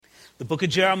The book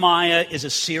of Jeremiah is a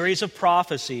series of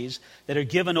prophecies that are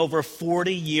given over a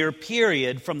 40-year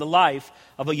period from the life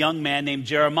of a young man named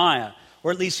Jeremiah.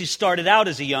 Or at least he started out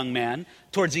as a young man.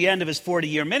 Towards the end of his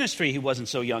 40-year ministry, he wasn't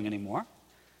so young anymore.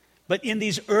 But in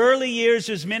these early years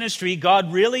of his ministry,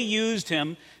 God really used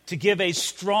him to give a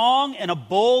strong and a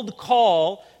bold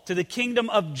call to the kingdom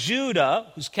of Judah,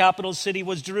 whose capital city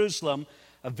was Jerusalem,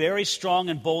 a very strong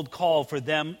and bold call for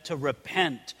them to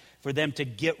repent, for them to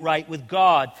get right with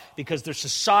God, because their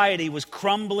society was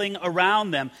crumbling around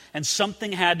them and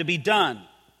something had to be done.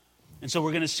 And so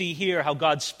we're going to see here how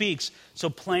God speaks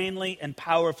so plainly and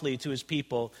powerfully to his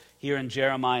people here in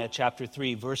Jeremiah chapter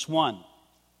 3, verse 1.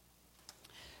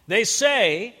 They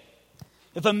say,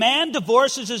 if a man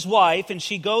divorces his wife and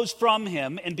she goes from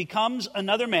him and becomes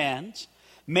another man's,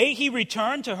 may he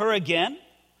return to her again?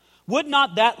 Would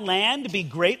not that land be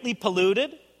greatly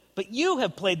polluted? But you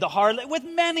have played the harlot with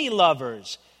many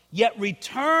lovers. Yet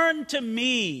return to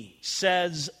me,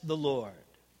 says the Lord.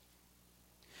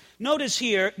 Notice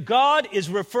here, God is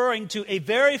referring to a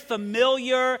very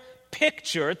familiar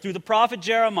picture through the prophet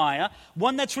Jeremiah,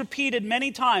 one that's repeated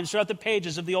many times throughout the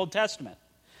pages of the Old Testament.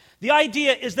 The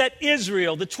idea is that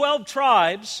Israel, the 12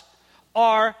 tribes,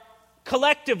 are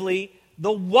collectively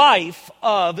the wife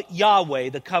of Yahweh,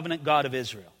 the covenant God of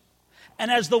Israel. And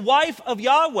as the wife of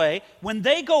Yahweh, when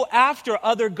they go after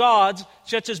other gods,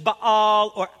 such as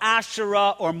Baal or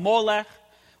Asherah or Molech,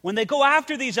 when they go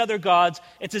after these other gods,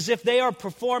 it's as if they are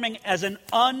performing as an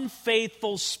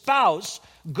unfaithful spouse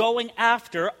going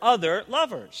after other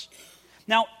lovers.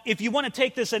 Now, if you want to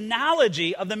take this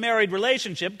analogy of the married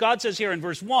relationship, God says here in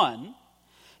verse 1,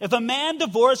 if a man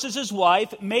divorces his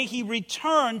wife, may he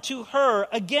return to her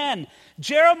again.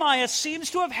 Jeremiah seems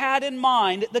to have had in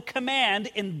mind the command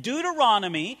in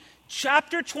Deuteronomy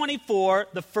chapter 24,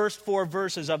 the first 4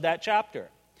 verses of that chapter.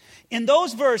 In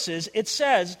those verses, it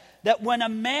says that when a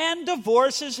man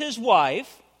divorces his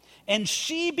wife and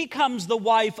she becomes the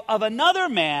wife of another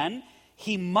man,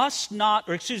 she must not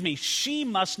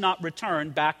return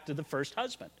back to the first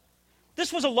husband.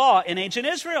 This was a law in ancient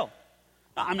Israel.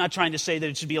 I'm not trying to say that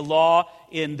it should be a law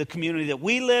in the community that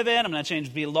we live in. I'm not saying it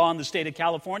should be a law in the state of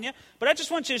California. But I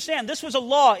just want you to understand, this was a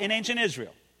law in ancient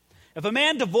Israel. If a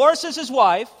man divorces his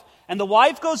wife and the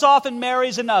wife goes off and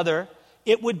marries another,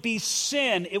 it would be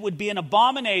sin. It would be an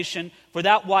abomination for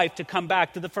that wife to come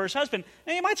back to the first husband.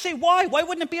 Now you might say, why? Why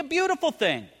wouldn't it be a beautiful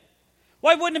thing?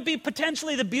 Why wouldn't it be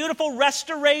potentially the beautiful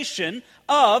restoration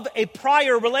of a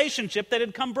prior relationship that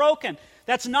had come broken?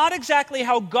 That's not exactly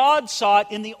how God saw it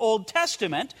in the Old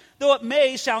Testament, though it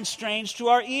may sound strange to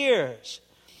our ears.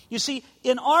 You see,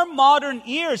 in our modern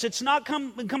ears, it's not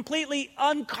completely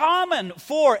uncommon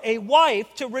for a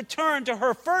wife to return to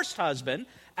her first husband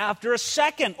after a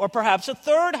second or perhaps a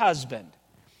third husband.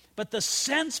 But the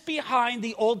sense behind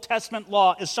the Old Testament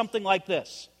law is something like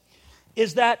this,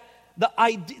 is that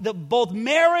both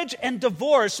marriage and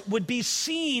divorce would be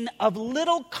seen of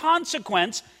little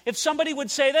consequence if somebody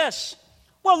would say this,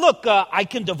 well, look, I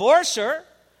can divorce her,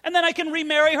 and then I can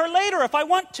remarry her later if I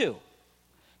want to.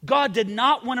 God did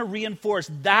not want to reinforce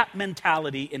that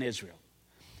mentality in Israel.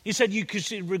 He said you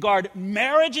should regard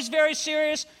marriage as very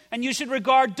serious, and you should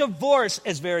regard divorce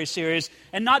as very serious,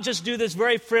 and not just do this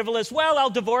very frivolous, well, I'll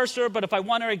divorce her, but if I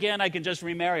want her again, I can just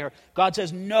remarry her. God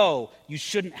says, no, you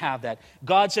shouldn't have that.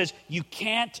 God says, you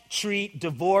can't treat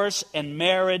divorce and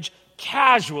marriage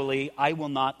casually. I will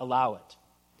not allow it.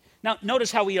 Now,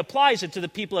 notice how he applies it to the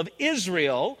people of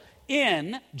Israel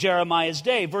in Jeremiah's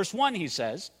day. Verse 1, he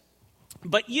says,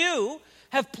 but you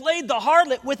have played the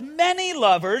harlot with many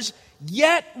lovers,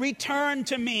 yet return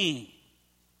to me.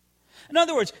 In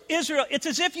other words, Israel, it's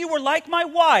as if you were like my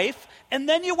wife, and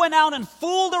then you went out and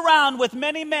fooled around with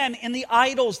many men in the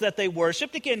idols that they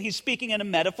worshipped. Again, he's speaking in a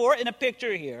metaphor, in a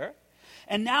picture here.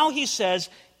 And now he says,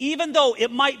 even though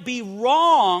it might be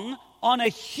wrong on a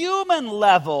human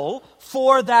level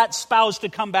for that spouse to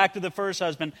come back to the first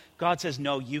husband, God says,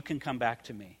 no, you can come back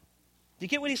to me. Do you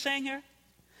get what he's saying here?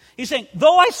 He's saying,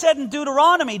 though I said in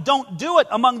Deuteronomy, don't do it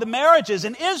among the marriages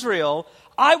in Israel,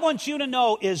 I want you to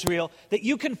know, Israel, that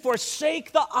you can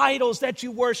forsake the idols that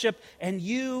you worship and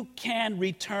you can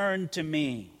return to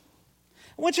me.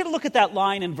 I want you to look at that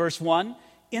line in verse 1.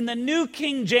 In the New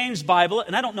King James Bible,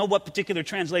 and I don't know what particular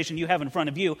translation you have in front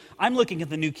of you, I'm looking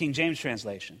at the New King James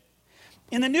translation.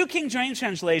 In the New King James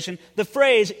translation, the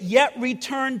phrase, yet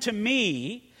return to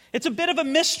me, it's a bit of a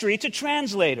mystery to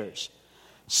translators.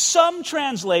 Some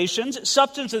translations,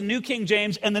 substance of the New King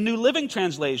James and the New Living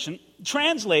Translation,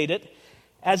 translate it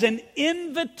as an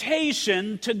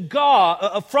invitation to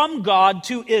God, from God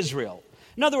to Israel.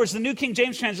 In other words, the New King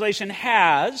James translation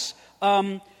has,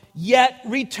 yet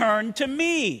return to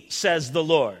me, says the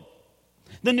Lord.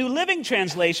 The New Living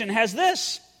Translation has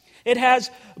this. It has,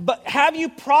 but have you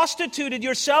prostituted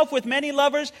yourself with many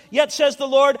lovers? Yet, says the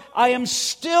Lord, I am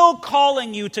still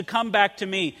calling you to come back to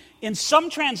me. In some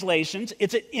translations,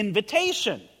 it's an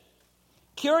invitation.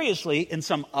 Curiously, in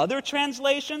some other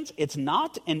translations, it's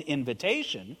not an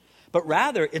invitation, but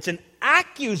rather it's an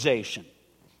accusation.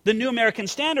 The New American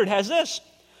Standard has this.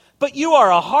 But you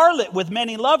are a harlot with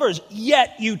many lovers,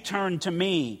 yet you turn to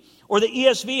me. Or the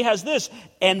ESV has this,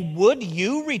 and would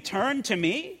you return to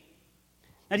me?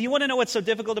 Now, do you want to know what's so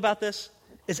difficult about this?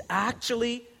 Is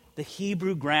actually the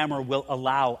Hebrew grammar will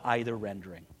allow either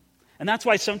rendering. And that's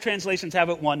why some translations have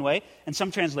it one way, and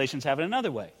some translations have it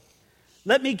another way.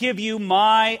 Let me give you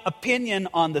my opinion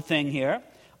on the thing here.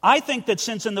 I think that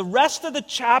since in the rest of the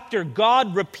chapter,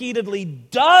 God repeatedly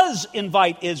does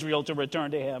invite Israel to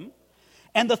return to him,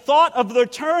 and the thought of the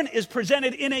return is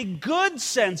presented in a good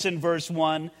sense in verse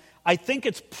 1, I think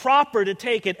it's proper to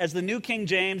take it as the New King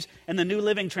James and the New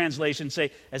Living Translation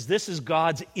say, as this is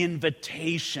God's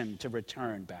invitation to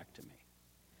return back to me.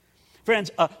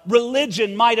 Friends,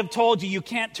 religion might have told you you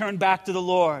can't turn back to the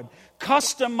Lord.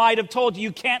 Custom might have told you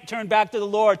you can't turn back to the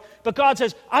Lord. But God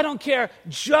says, I don't care,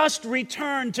 just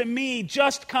return to me,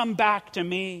 just come back to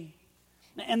me.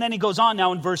 And then he goes on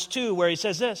now in verse 2 where he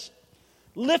says this,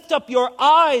 lift up your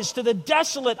eyes to the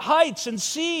desolate heights and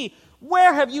see,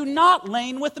 where have you not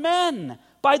lain with men?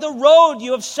 By the road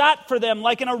you have sat for them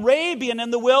like an Arabian in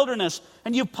the wilderness,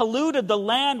 and you polluted the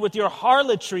land with your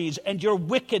harlotries and your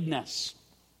wickedness.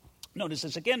 Notice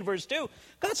this again, verse 2.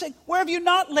 God's saying, where have you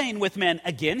not lain with men?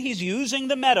 Again, he's using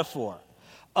the metaphor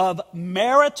of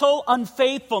marital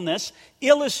unfaithfulness,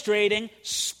 illustrating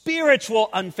spiritual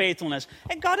unfaithfulness.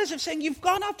 And God is saying, you've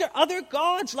gone after other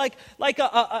gods, like an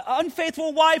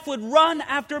unfaithful wife would run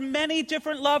after many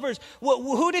different lovers.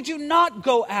 Who did you not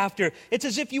go after? It's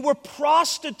as if you were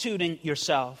prostituting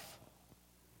yourself.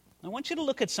 I want you to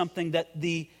look at something that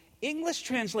the English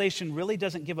translation really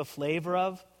doesn't give a flavor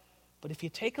of, but if you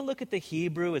take a look at the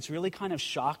Hebrew, it's really kind of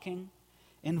shocking.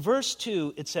 In verse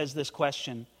 2, it says this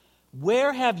question,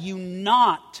 where have you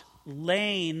not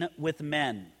lain with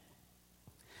men?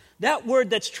 That word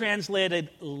that's translated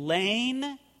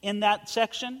lain in that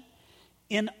section,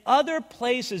 in other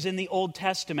places in the Old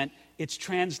Testament, it's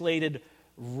translated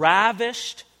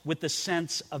ravished with the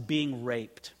sense of being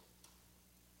raped.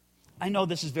 I know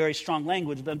this is very strong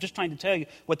language, but I'm just trying to tell you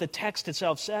what the text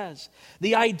itself says.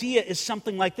 The idea is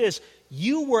something like this.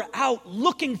 You were out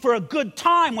looking for a good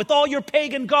time with all your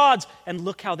pagan gods, and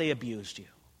look how they abused you.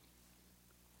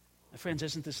 My friends,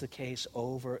 isn't this the case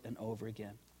over and over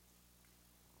again?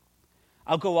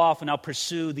 I'll go off and I'll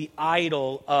pursue the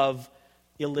idol of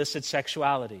illicit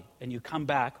sexuality, and you come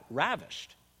back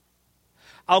ravished.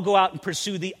 I'll go out and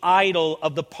pursue the idol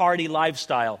of the party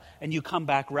lifestyle, and you come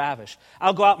back ravished.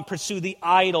 I'll go out and pursue the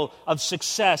idol of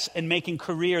success and making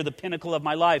career the pinnacle of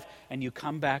my life, and you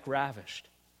come back ravished.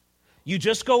 You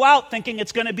just go out thinking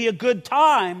it's going to be a good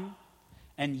time,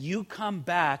 and you come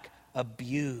back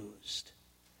abused.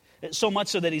 So much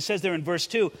so that he says there in verse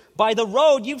 2, by the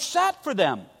road you've sat for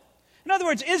them. In other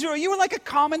words, Israel, you were like a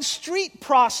common street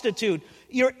prostitute.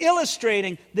 You're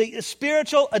illustrating the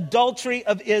spiritual adultery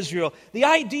of Israel. The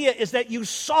idea is that you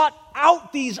sought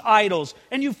out these idols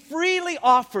and you freely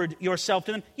offered yourself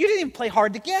to them. You didn't even play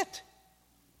hard to get.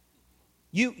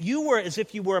 You were as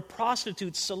if you were a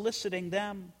prostitute soliciting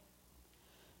them.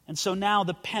 And so now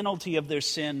the penalty of their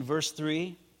sin, verse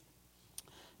 3,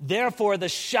 therefore the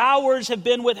showers have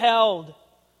been withheld,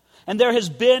 and there has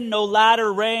been no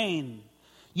latter rain.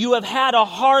 You have had a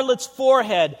harlot's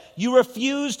forehead. You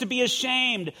refuse to be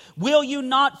ashamed. Will you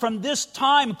not from this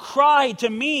time cry to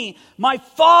me, my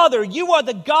Father, you are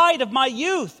the guide of my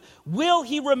youth. Will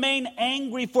he remain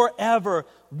angry forever?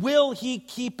 Will he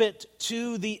keep it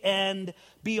to the end?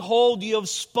 Behold, you have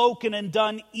spoken and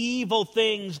done evil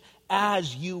things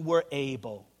as you were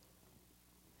able.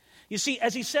 You see,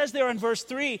 as he says there in verse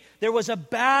 3, there was a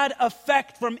bad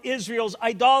effect from Israel's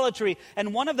idolatry.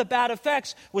 And one of the bad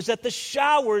effects was that the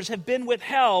showers have been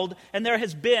withheld and there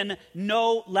has been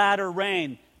no latter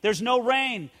rain. There's no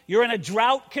rain. You're in a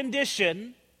drought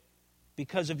condition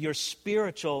because of your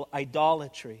spiritual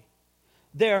idolatry.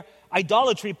 Their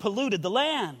idolatry polluted the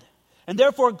land. And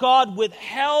therefore God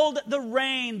withheld the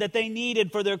rain that they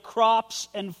needed for their crops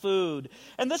and food.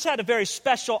 And this had a very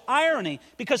special irony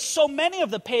because so many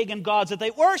of the pagan gods that they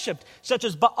worshipped, such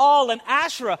as Baal and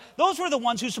Asherah, those were the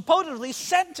ones who supposedly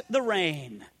sent the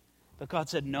rain. But God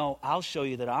said, no, I'll show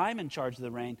you that I'm in charge of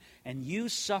the rain, and you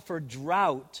suffer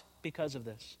drought because of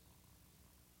this.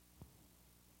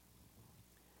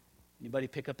 Anybody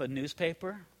pick up a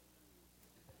newspaper?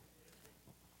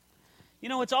 You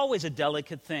know, it's always a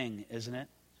delicate thing, isn't it?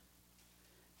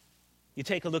 You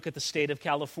take a look at the state of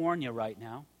California right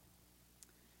now,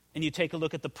 and you take a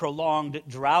look at the prolonged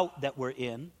drought that we're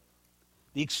in,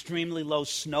 the extremely low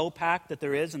snowpack that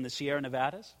there is in the Sierra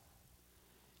Nevadas.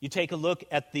 You take a look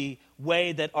at the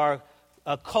way that our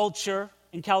culture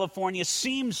in California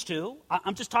seems to.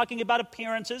 I'm just talking about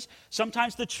appearances.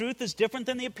 Sometimes the truth is different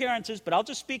than the appearances, but I'll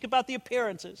just speak about the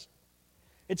appearances.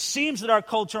 It seems that our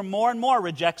culture more and more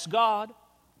rejects God,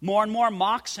 more and more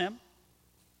mocks Him,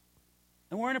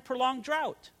 and we're in a prolonged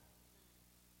drought.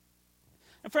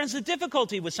 And friends, the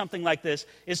difficulty with something like this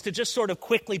is to just sort of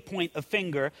quickly point a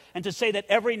finger and to say that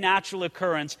every natural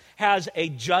occurrence has a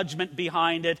judgment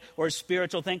behind it or a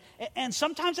spiritual thing. And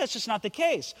sometimes that's just not the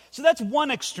case. So that's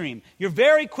one extreme. You're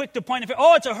very quick to point a finger.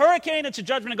 Oh, it's a hurricane, it's a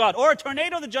judgment of God. Or a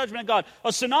tornado, the judgment of God. A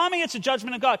tsunami, it's a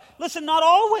judgment of God. Listen, not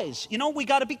always. You know, we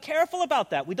got to be careful about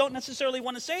that. We don't necessarily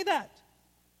want to say that.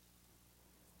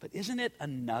 But isn't it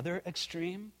another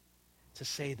extreme to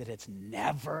say that it's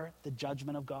never the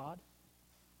judgment of God?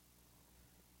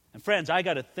 And friends, I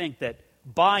got to think that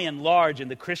by and large in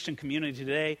the Christian community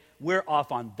today, we're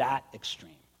off on that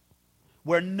extreme,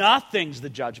 where nothing's the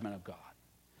judgment of God.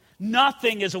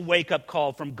 Nothing is a wake-up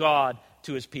call from God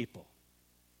to His people.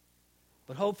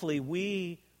 But hopefully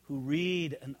we who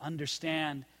read and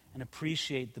understand and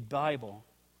appreciate the Bible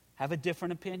have a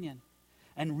different opinion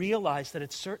and realize that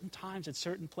at certain times, at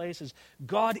certain places,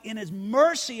 God in His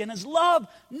mercy and His love,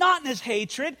 not in His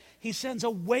hatred, He sends a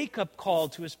wake-up call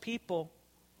to His people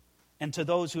and to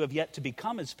those who have yet to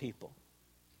become His people.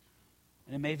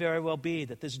 And it may very well be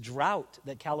that this drought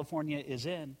that California is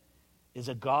in is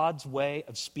a God's way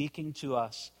of speaking to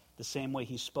us the same way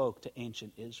He spoke to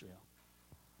ancient Israel.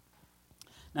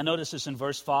 Now notice this in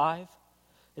verse 5.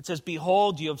 It says,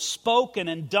 "Behold, you have spoken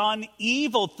and done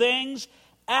evil things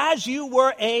as you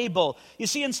were able." You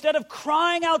see, instead of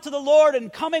crying out to the Lord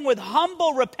and coming with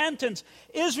humble repentance,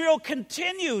 Israel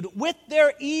continued with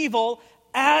their evil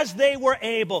as they were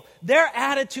able. Their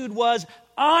attitude was,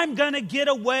 I'm going to get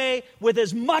away with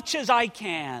as much as I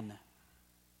can.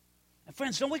 And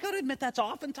friends, don't we got to admit that's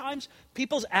oftentimes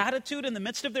people's attitude in the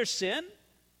midst of their sin?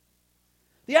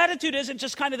 The attitude isn't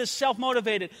just kind of this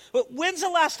self-motivated. But when's the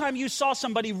last time you saw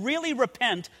somebody really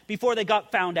repent before they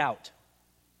got found out?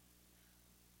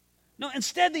 No,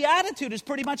 instead the attitude is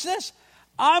pretty much this.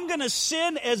 I'm going to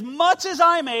sin as much as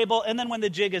I'm able, and then when the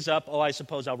jig is up, I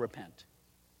suppose I'll repent.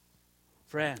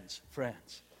 Friends,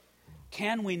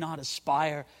 can we not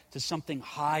aspire to something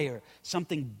higher,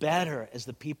 something better as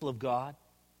the people of God,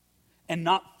 and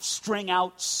not string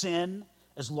out sin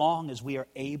as long as we are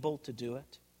able to do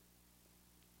it?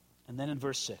 And then in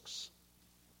verse 6,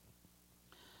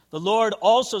 "The Lord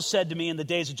also said to me in the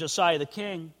days of Josiah the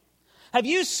king, have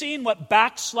you seen what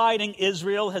backsliding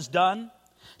Israel has done?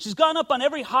 She's gone up on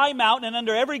every high mountain and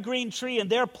under every green tree and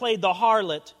there played the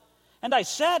harlot. And I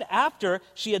said, after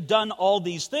she had done all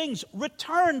these things,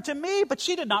 return to me, but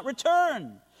she did not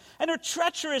return. And her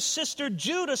treacherous sister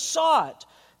Judah saw it.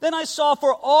 Then I saw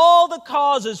for all the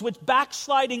causes which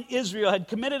backsliding Israel had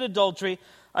committed adultery,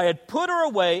 I had put her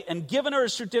away and given her a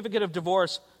certificate of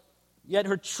divorce. Yet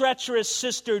her treacherous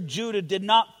sister Judah did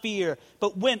not fear,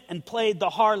 but went and played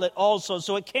the harlot also.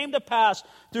 So it came to pass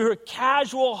through her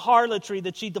casual harlotry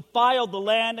that she defiled the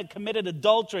land and committed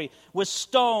adultery with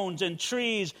stones and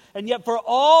trees. And yet for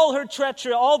all her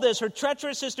treachery, all this, her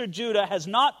treacherous sister Judah has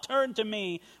not turned to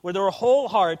me with her whole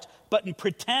heart, but in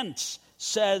pretense,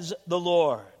 says the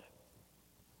Lord."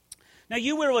 Now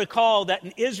you will recall that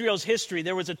in Israel's history,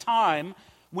 there was a time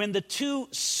when the two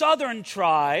southern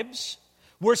tribes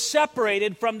were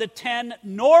separated from the 10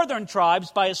 northern tribes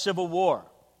by a civil war.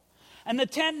 And the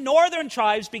 10 northern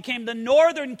tribes became the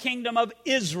northern kingdom of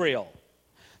Israel.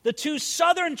 The two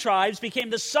southern tribes became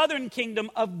the southern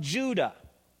kingdom of Judah.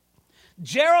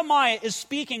 Jeremiah is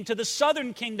speaking to the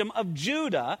southern kingdom of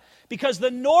Judah because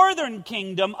the northern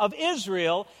kingdom of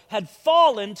Israel had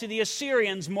fallen to the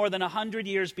Assyrians more than 100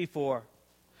 years before.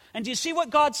 And do you see what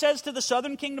God says to the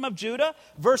southern kingdom of Judah?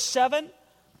 Verse 7.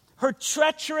 Her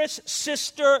treacherous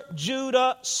sister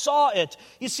Judah saw it.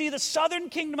 You see, the southern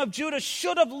kingdom of Judah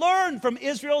should have learned from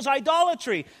Israel's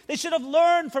idolatry. They should have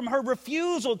learned from her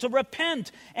refusal to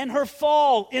repent and her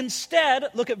fall. Instead,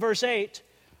 look at verse 8.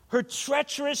 Her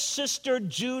treacherous sister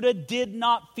Judah did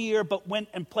not fear, but went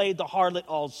and played the harlot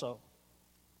also.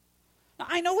 Now,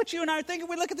 I know what you and I are thinking.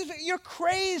 We look at this, you're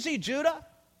crazy, Judah.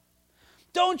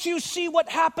 Don't you see what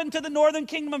happened to the northern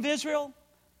kingdom of Israel?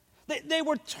 They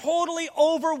were totally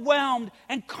overwhelmed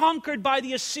and conquered by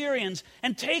the Assyrians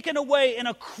and taken away in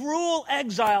a cruel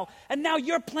exile. And now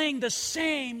you're playing the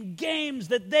same games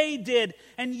that they did,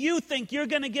 and you think you're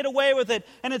going to get away with it.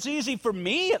 And it's easy for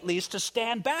me, at least, to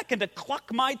stand back and to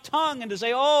cluck my tongue and to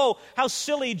say, oh, how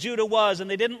silly Judah was,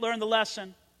 and they didn't learn the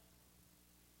lesson.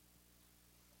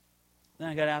 Then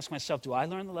I got to ask myself, do I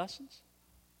learn the lessons?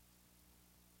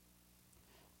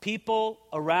 People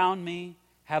around me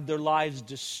have their lives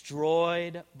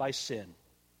destroyed by sin.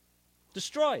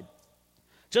 Destroyed.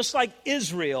 Just like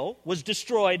Israel was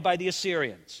destroyed by the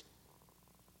Assyrians.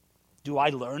 Do I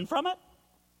learn from it?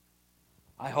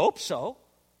 I hope so.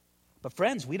 But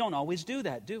friends, we don't always do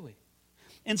that, do we?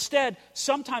 Instead,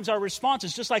 sometimes our response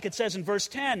is just like it says in verse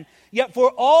 10, yet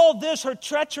for all this her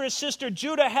treacherous sister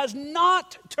Judah has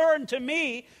not turned to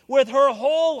me with her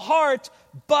whole heart,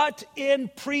 but in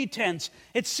pretense.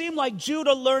 It seemed like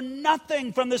Judah learned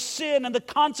nothing from the sin and the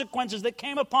consequences that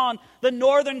came upon the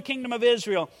northern kingdom of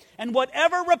Israel. And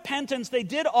whatever repentance they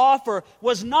did offer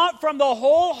was not from the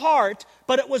whole heart,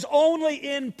 but it was only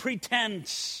in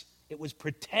pretense. It was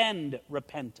pretend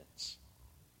repentance.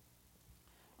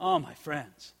 Oh, my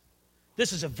friends,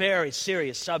 this is a very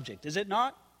serious subject, is it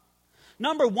not?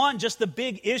 Number one, just the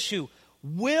big issue.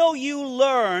 Will you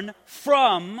learn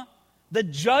from the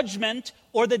judgment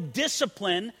or the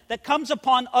discipline that comes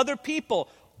upon other people?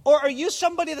 Or are you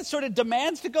somebody that sort of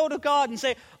demands to go to God and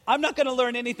say, I'm not going to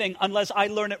learn anything unless I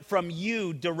learn it from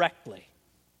you directly?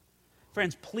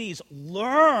 Friends, please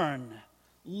learn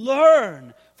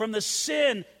from the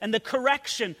sin and the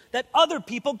correction that other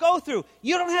people go through.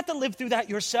 You don't have to live through that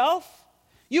yourself.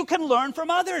 You can learn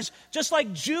from others, just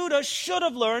like Judah should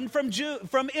have learned from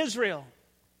Israel.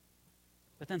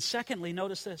 But then secondly,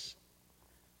 notice this.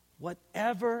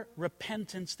 Whatever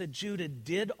repentance that Judah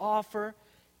did offer,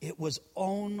 it was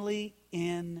only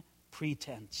in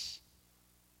pretense.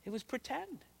 It was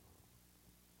pretend.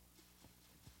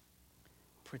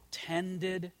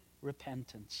 Pretended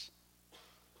repentance.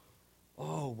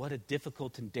 Oh, what a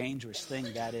difficult and dangerous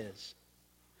thing that is.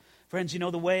 Friends, you know,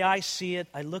 the way I see it,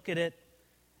 I look at it,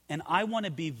 and I want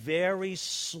to be very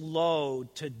slow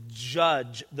to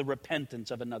judge the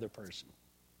repentance of another person.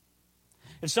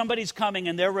 If somebody's coming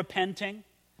and they're repenting,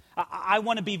 I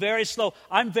want to be very slow.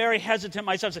 I'm very hesitant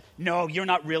myself to say, no, you're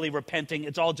not really repenting.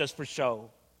 It's all just for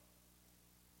show.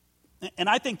 And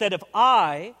I think that if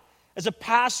I, as a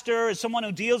pastor, as someone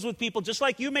who deals with people, just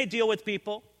like you may deal with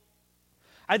people,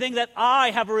 I think that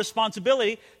I have a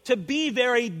responsibility to be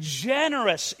very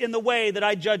generous in the way that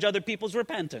I judge other people's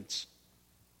repentance.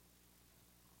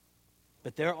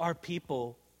 But there are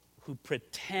people who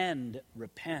pretend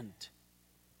repent,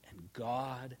 and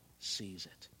God sees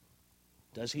it.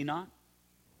 Does he not?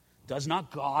 Does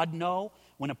not God know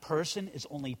when a person is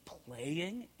only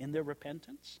playing in their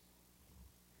repentance?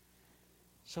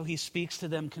 So he speaks to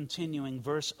them, continuing,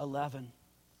 verse 11.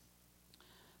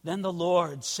 Then the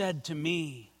Lord said to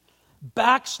me,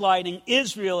 backsliding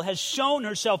Israel has shown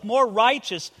herself more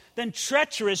righteous than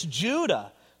treacherous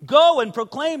Judah. Go and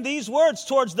proclaim these words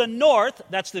towards the north,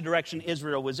 that's the direction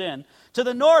Israel was in, to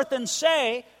the north, and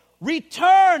say,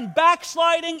 return,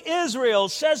 backsliding Israel,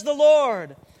 says the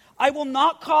Lord. I will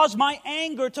not cause my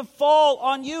anger to fall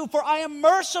on you, for I am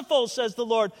merciful, says the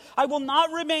Lord. I will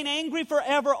not remain angry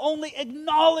forever, only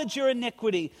acknowledge your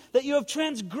iniquity, that you have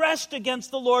transgressed against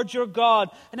the Lord your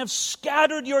God, and have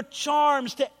scattered your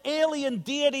charms to alien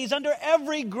deities under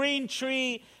every green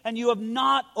tree, and you have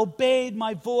not obeyed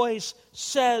my voice,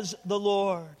 says the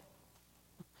Lord.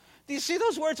 Do you see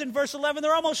those words in verse 11?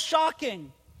 They're almost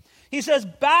shocking. He says,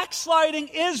 backsliding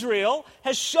Israel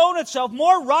has shown itself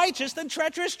more righteous than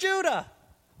treacherous Judah.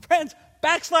 Friends,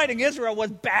 backsliding Israel was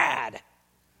bad.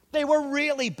 They were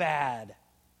really bad.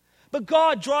 But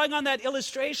God, drawing on that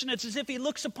illustration, it's as if he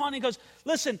looks upon it and goes,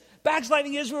 listen,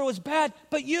 backsliding Israel was bad,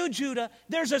 but you, Judah,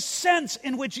 there's a sense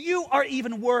in which you are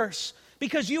even worse,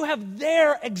 because you have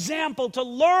their example to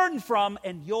learn from,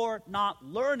 and you're not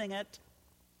learning it.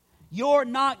 You're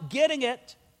not getting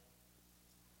it.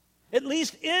 At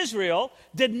least Israel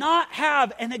did not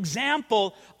have an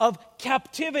example of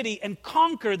captivity and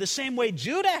conquer the same way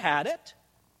Judah had it.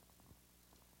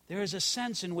 There is a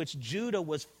sense in which Judah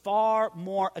was far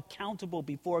more accountable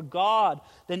before God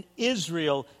than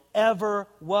Israel ever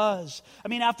was. I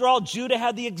mean, after all, Judah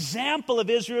had the example of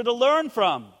Israel to learn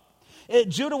from.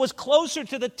 Judah was closer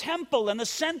to the temple and the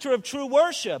center of true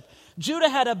worship. Judah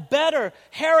had a better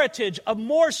heritage of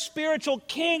more spiritual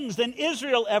kings than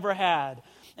Israel ever had.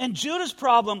 And Judah's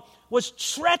problem was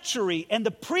treachery and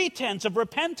the pretense of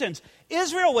repentance.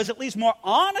 Israel was at least more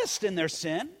honest in their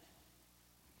sin.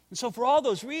 And so for all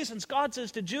those reasons, God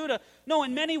says to Judah, no,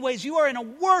 in many ways you are in a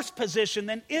worse position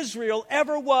than Israel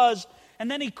ever was. And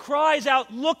then he cries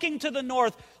out, looking to the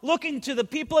north, looking to the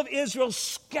people of Israel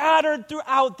scattered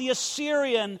throughout the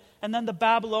Assyrian and then the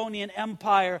Babylonian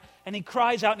Empire. And he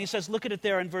cries out and he says, look at it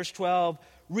there in verse 12,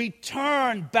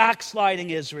 return, backsliding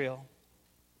Israel.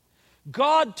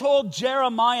 God told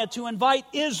Jeremiah to invite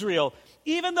Israel,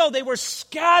 even though they were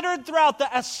scattered throughout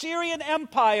the Assyrian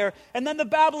Empire and then the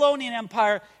Babylonian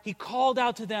Empire, he called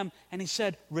out to them and he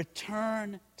said,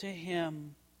 return to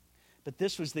him. But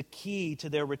this was the key to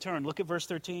their return. Look at verse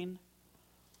 13.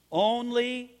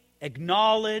 Only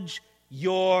acknowledge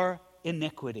your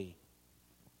iniquity.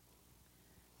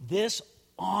 This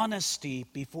honesty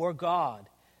before God,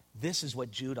 this is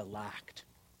what Judah lacked.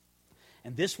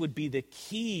 And this would be the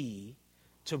key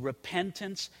to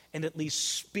repentance and at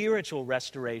least spiritual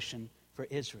restoration for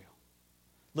Israel.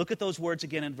 Look at those words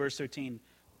again in verse 13.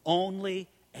 Only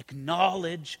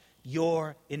acknowledge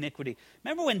your iniquity.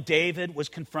 Remember when David was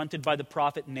confronted by the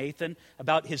prophet Nathan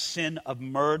about his sin of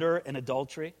murder and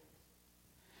adultery?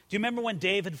 Do you remember when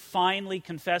David finally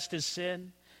confessed his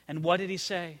sin? And what did he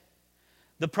say?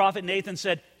 The prophet Nathan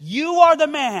said, you are the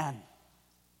man.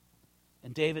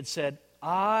 And David said,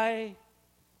 I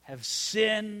have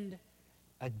sinned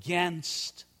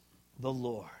against the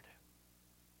Lord.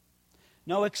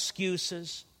 No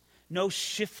excuses, no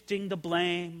shifting the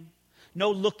blame,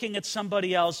 no looking at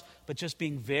somebody else, but just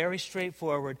being very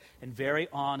straightforward and very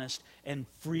honest and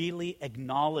freely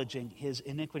acknowledging his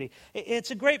iniquity.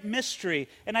 It's a great mystery,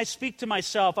 and I speak to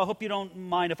myself. I hope you don't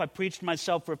mind if I preach to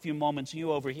myself for a few moments and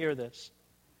you overhear this.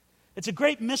 It's a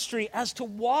great mystery as to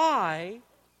why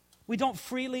we don't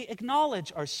freely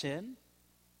acknowledge our sin.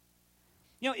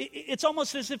 You know, it's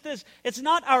almost as if it's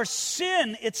not our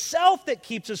sin itself that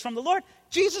keeps us from the Lord.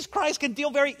 Jesus Christ can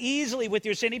deal very easily with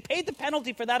your sin. He paid the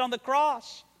penalty for that on the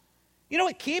cross. You know,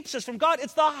 it keeps us from God.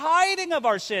 It's the hiding of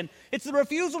our sin. It's the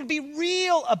refusal to be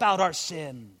real about our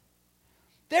sin.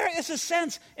 There is a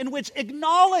sense in which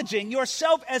acknowledging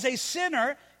yourself as a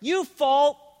sinner, you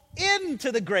fall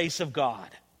into the grace of God.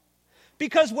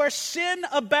 Because where sin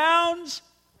abounds,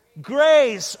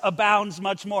 grace abounds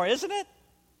much more, isn't it?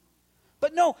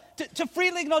 But no, to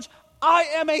freely acknowledge, I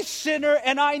am a sinner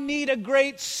and I need a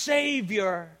great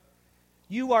Savior.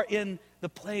 You are in the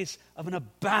place of an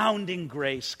abounding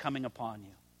grace coming upon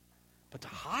you. But to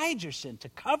hide your sin, to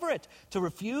cover it, to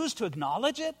refuse to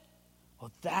acknowledge it,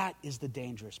 well, that is the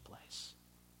dangerous place.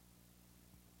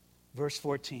 Verse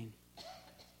 14.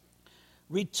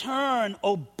 Return,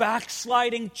 O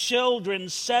backsliding children,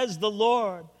 says the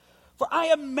Lord. For I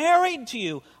am married to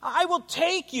you. I will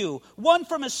take you, one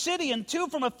from a city and two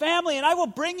from a family, and I will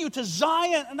bring you to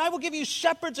Zion, and I will give you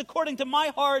shepherds according to my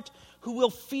heart, who will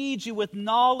feed you with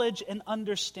knowledge and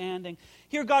understanding.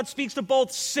 Here God speaks to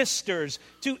both sisters,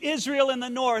 to Israel in the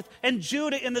north and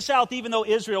Judah in the south, even though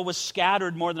Israel was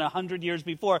scattered more than 100 years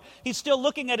before. He's still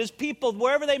looking at his people,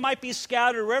 wherever they might be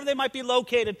scattered, wherever they might be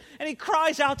located, and he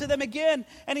cries out to them again,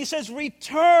 and he says,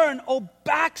 return, O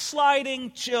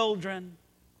backsliding children.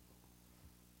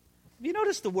 Have you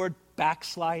noticed the word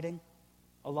backsliding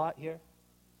a lot here?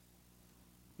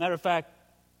 Matter of fact,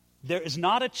 there is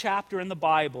not a chapter in the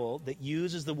Bible that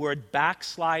uses the word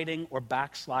backsliding or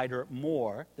backslider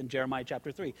more than Jeremiah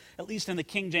chapter 3, at least in the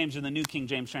King James or the New King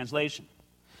James translation.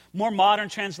 More modern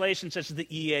translations, such as the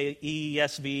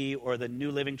ESV or the New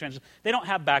Living Translation, they don't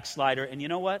have backslider, and you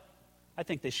know what? I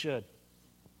think they should.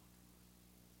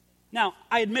 Now,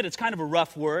 I admit it's kind of a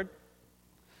rough word.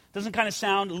 Doesn't kind of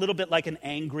sound a little bit like an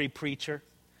angry preacher?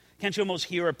 Can't you almost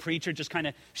hear a preacher just kind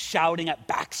of shouting at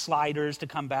backsliders to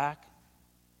come back?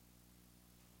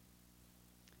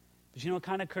 But you know what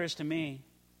kind of occurs to me?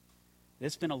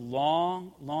 It's been a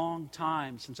long, long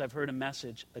time since I've heard a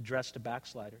message addressed to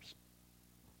backsliders.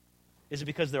 Is it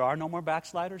because there are no more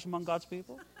backsliders among God's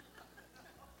people?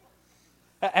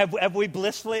 Have we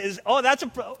blissfully...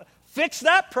 fix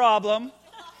that problem.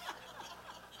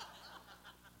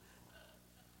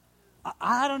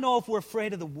 I don't know if we're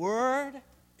afraid of the word.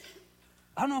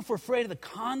 I don't know if we're afraid of the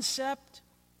concept.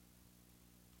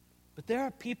 But there are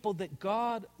people that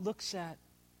God looks at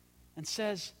and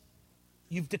says,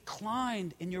 you've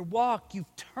declined in your walk.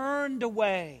 You've turned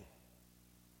away.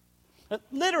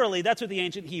 Literally, that's what the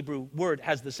ancient Hebrew word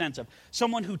has the sense of.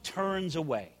 Someone who turns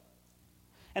away.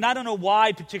 And I don't know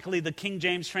why particularly the King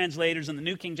James translators and the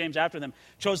New King James after them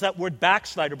chose that word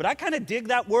backslider, but I kind of dig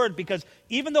that word because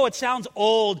even though it sounds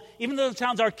old, even though it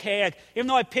sounds archaic, even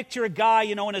though I picture a guy,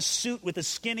 in a suit with a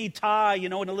skinny tie,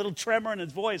 and a little tremor in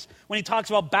his voice when he talks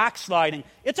about backsliding,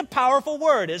 it's a powerful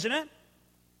word, isn't it?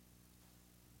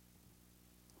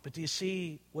 But do you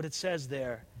see what it says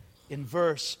there? in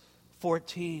verse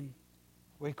 14,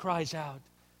 where he cries out,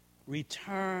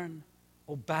 "Return,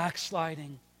 O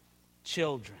backsliding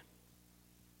children."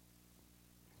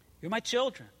 You're my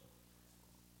children.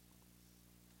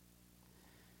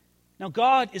 Now,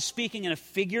 God is speaking in a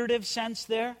figurative sense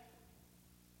there,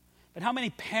 but how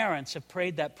many parents have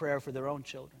prayed that prayer for their own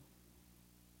children?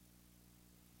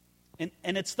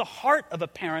 And it's the heart of a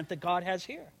parent that God has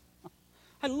here.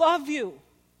 I love you.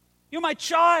 You're my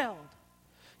child.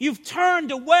 You've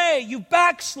turned away. You've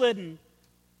backslidden.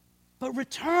 But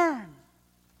return.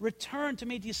 Return to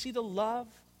me. Do you see the love?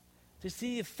 Do you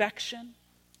see the affection?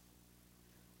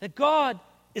 That God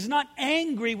is not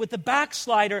angry with the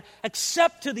backslider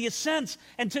except to the sense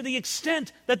and to the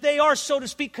extent that they are, so to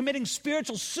speak, committing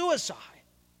spiritual suicide.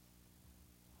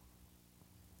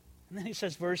 And then he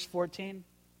says, verse 14,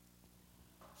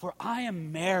 "For I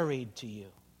am married to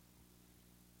you."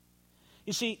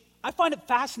 You see, I find it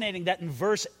fascinating that in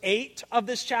verse 8 of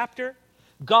this chapter,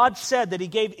 God said that he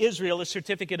gave Israel a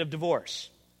certificate of divorce.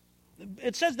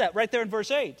 It says that right there in verse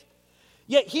 8.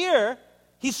 Yet here,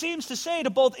 he seems to say to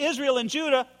both Israel and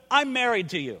Judah, "I'm married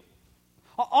to you."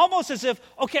 Almost as if,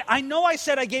 okay, I know I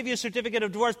said I gave you a certificate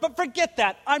of divorce, but forget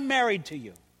that. I'm married to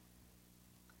you.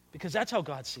 Because that's how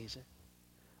God sees it.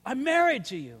 I'm married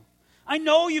to you. I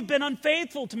know you've been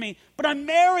unfaithful to me, but I'm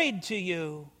married to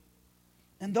you.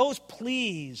 And those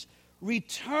pleas,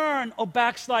 "Return, O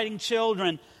backsliding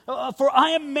children, for I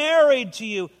am married to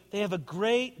you," they have a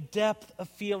great depth of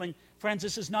feeling. Friends,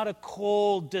 this is not a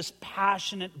cold,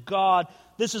 dispassionate God.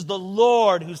 This is the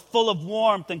Lord who's full of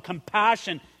warmth and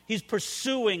compassion. He's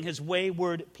pursuing his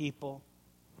wayward people.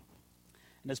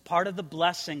 And as part of the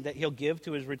blessing that he'll give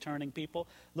to his returning people,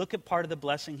 look at part of the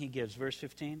blessing he gives. Verse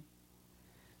 15.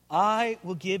 "I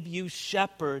will give you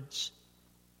shepherds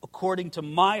according to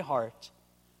my heart,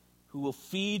 who will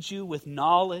feed you with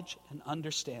knowledge and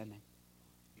understanding."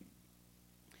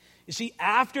 You see,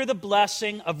 after the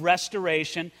blessing of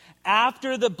restoration,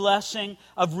 after the blessing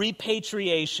of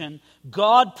repatriation,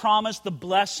 God promised the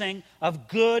blessing of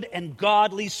good and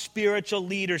godly spiritual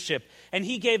leadership. And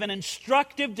he gave an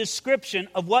instructive description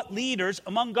of what leaders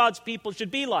among God's people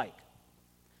should be like.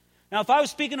 Now, if I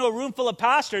was speaking to a room full of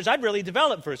pastors, I'd really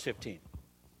develop verse 15.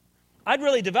 I'd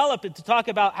really develop it to talk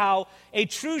about how a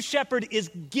true shepherd is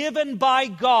given by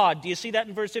God. Do you see that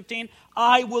in verse 15?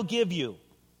 "I will give you."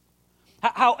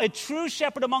 How a true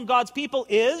shepherd among God's people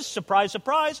is, surprise,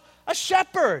 surprise, a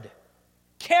shepherd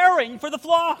caring for the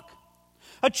flock.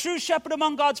 A true shepherd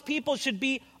among God's people should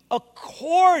be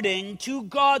according to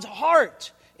God's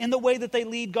heart in the way that they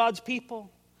lead God's people.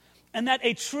 And that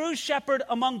a true shepherd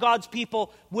among God's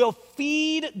people will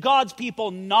feed God's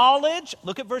people knowledge,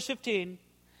 look at verse 15,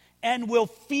 and will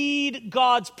feed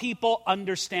God's people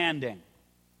understanding.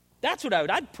 That's what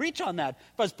I'd preach on that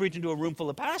if I was preaching to a room full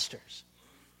of pastors.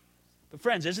 But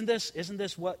friends, isn't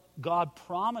this what God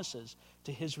promises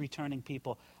to his returning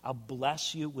people? "I'll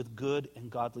bless you with good and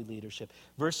godly leadership."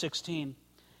 Verse 16,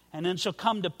 "And then shall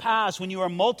come to pass when you are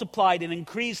multiplied and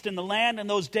increased in the land in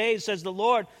those days, says the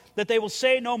Lord, that they will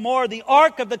say no more, the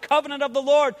ark of the covenant of the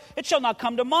Lord, it shall not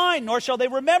come to mind, nor shall they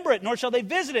remember it, nor shall they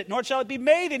visit it, nor shall it be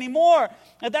made any more.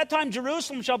 At that time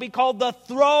Jerusalem shall be called the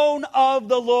throne of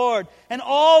the Lord, and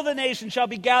all the nations shall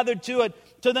be gathered to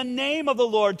it, to the name of the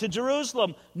Lord, to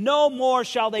Jerusalem. No more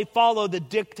shall they follow the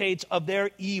dictates of their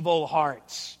evil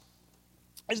hearts."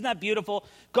 Isn't that beautiful?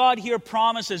 God here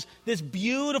promises this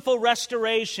beautiful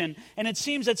restoration. And it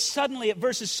seems that suddenly at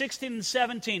verses 16 and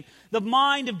 17, the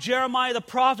mind of Jeremiah the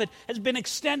prophet has been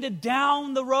extended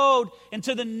down the road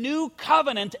into the new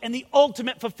covenant and the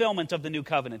ultimate fulfillment of the new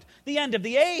covenant. The end of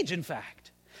the age, in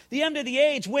fact. The end of the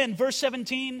age when, verse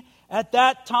 17, "At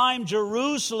that time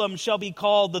Jerusalem shall be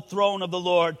called the throne of the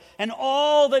Lord, and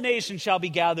all the nations shall be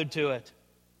gathered to it."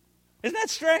 Isn't that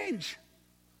strange?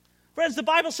 Friends, the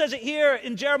Bible says it here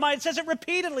in Jeremiah. It says it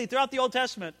repeatedly throughout the Old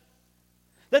Testament.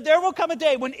 That there will come a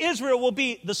day when Israel will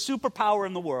be the superpower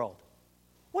in the world.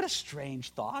 What a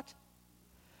strange thought.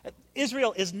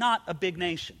 Israel is not a big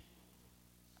nation.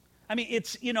 I mean,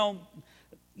 it's,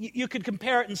 you could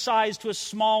compare it in size to a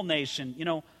small nation,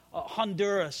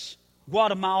 Honduras,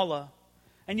 Guatemala.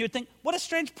 And you'd think, what a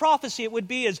strange prophecy it would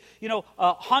be is,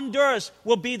 Honduras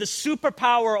will be the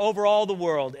superpower over all the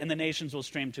world and the nations will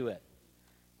stream to it.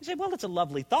 You say, well, it's a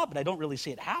lovely thought, but I don't really see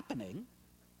it happening.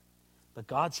 But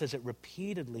God says it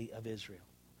repeatedly of Israel.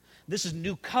 This is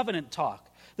new covenant talk.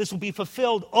 This will be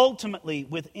fulfilled ultimately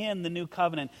within the new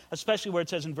covenant, especially where it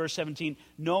says in verse 17,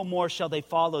 "No more shall they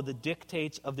follow the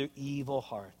dictates of their evil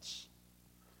hearts."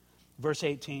 Verse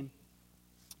 18,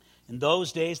 In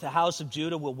those days, the house of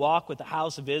Judah will walk with the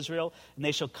house of Israel, and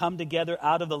they shall come together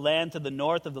out of the land to the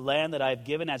north of the land that I have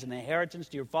given as an inheritance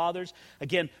to your fathers.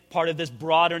 Again, part of this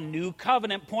broader new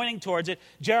covenant pointing towards it.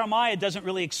 Jeremiah doesn't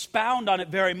really expound on it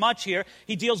very much here.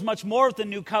 He deals much more with the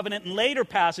new covenant in later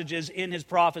passages in his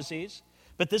prophecies.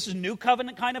 But this is new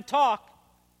covenant kind of talk.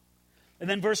 And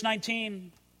then verse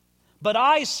 19, but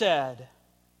I said,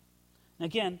 and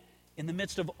again, in the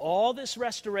midst of all this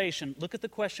restoration, look at the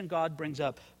question God brings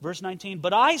up. Verse 19,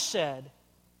 but I said,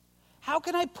 how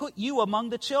can I put you among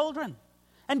the children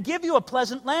and give you a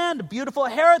pleasant land, a beautiful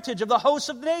heritage of the hosts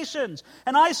of nations?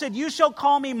 And I said, you shall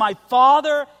call me my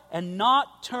father and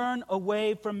not turn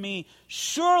away from me.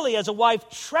 Surely as a wife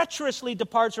treacherously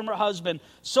departs from her husband,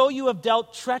 so you have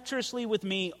dealt treacherously with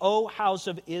me, O house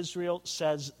of Israel,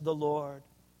 says the Lord.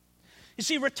 You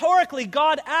see, rhetorically,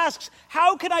 God asks,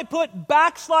 how can I put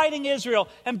backsliding Israel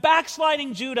and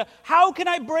backsliding Judah, how can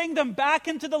I bring them back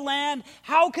into the land?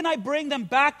 How can I bring them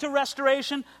back to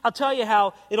restoration? I'll tell you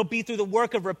how. It'll be through the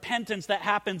work of repentance that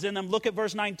happens in them. Look at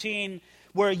verse 19,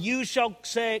 where you shall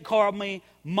call me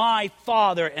my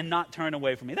father and not turn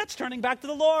away from me. That's turning back to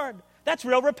the Lord. That's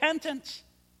real repentance.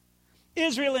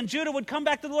 Israel and Judah would come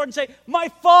back to the Lord and say, my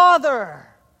father.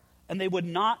 And they would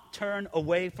not turn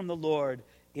away from the Lord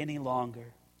any longer.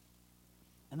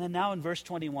 And then now in verse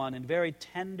 21, in very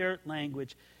tender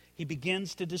language, he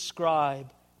begins to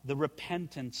describe the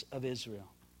repentance of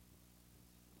Israel.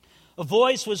 A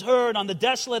voice was heard on the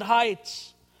desolate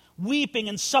heights, weeping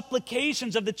and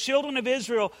supplications of the children of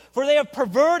Israel, for they have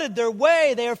perverted their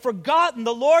way, they have forgotten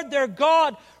the Lord their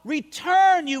God.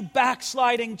 Return, you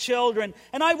backsliding children,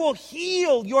 and I will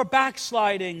heal your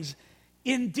backslidings.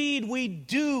 Indeed, we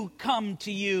do come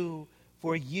to you,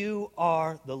 for you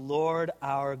are the Lord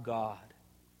our God.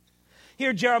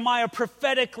 Here Jeremiah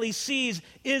prophetically sees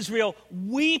Israel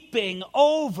weeping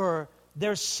over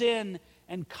their sin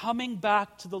and coming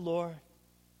back to the Lord.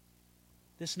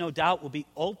 This no doubt will be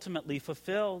ultimately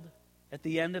fulfilled at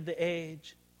the end of the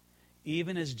age,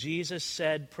 even as Jesus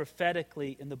said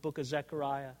prophetically in the book of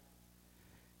Zechariah,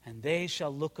 and they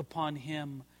shall look upon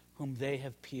him whom they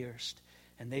have pierced,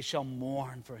 and they shall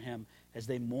mourn for him as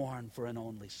they mourn for an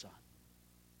only son.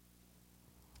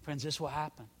 Friends, this will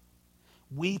happen.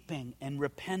 Weeping and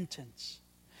repentance.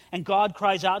 And God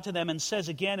cries out to them and says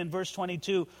again in verse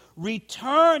 22,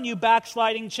 return, you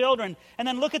backsliding children. And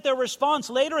then look at their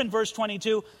response later in verse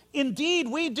 22, indeed,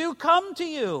 we do come to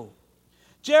you.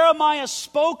 Jeremiah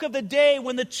spoke of the day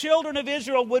when the children of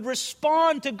Israel would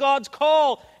respond to God's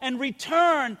call and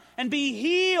return and be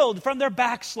healed from their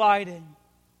backsliding.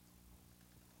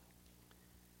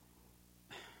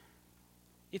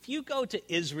 If you go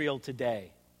to Israel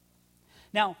today,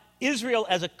 now, Israel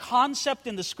as a concept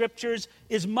in the Scriptures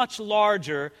is much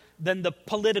larger than the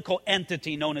political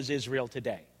entity known as Israel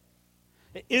today.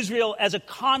 Israel as a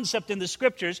concept in the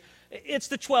Scriptures, it's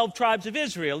the 12 tribes of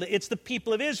Israel. It's the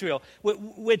people of Israel,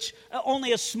 which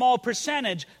only a small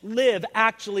percentage live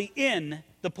actually in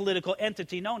the political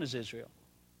entity known as Israel.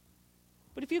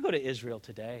 But if you go to Israel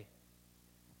today,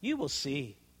 you will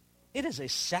see it is a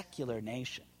secular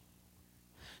nation.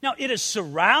 Now, it is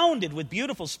surrounded with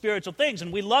beautiful spiritual things,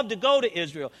 and we love to go to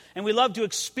Israel, and we love to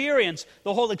experience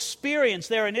the whole experience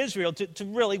there in Israel, to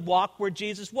really walk where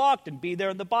Jesus walked and be there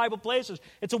in the Bible places.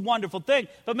 It's a wonderful thing,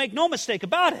 but make no mistake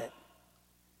about it.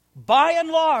 By and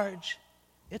large,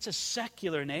 it's a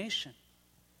secular nation,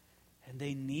 and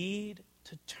they need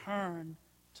to turn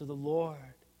to the Lord.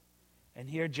 And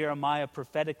here Jeremiah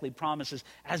prophetically promises,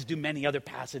 as do many other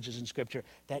passages in Scripture,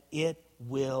 that it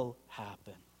will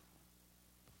happen.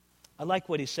 I like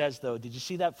what he says, though. Did you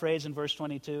see that phrase in verse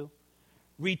 22?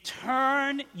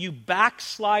 Return, you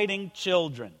backsliding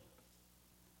children.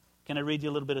 Can I read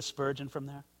you a little bit of Spurgeon from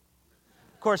there?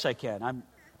 Of course I can.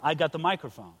 I got the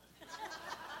microphone.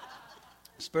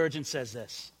 Spurgeon says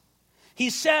this.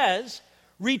 He says,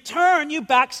 return, you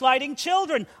backsliding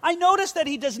children. I notice that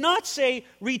he does not say,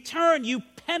 return, you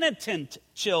penitent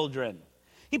children.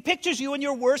 He pictures you in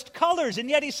your worst colors, and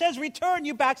yet he says, return,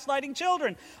 you backsliding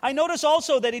children. I notice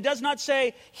also that he does not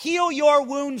say, heal your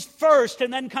wounds first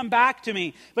and then come back to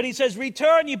me. But he says,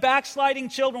 return, you backsliding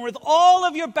children, with all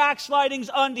of your backslidings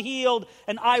unhealed,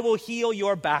 and I will heal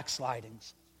your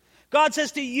backslidings. God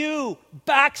says to you,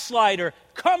 backslider,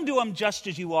 come to him just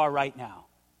as you are right now.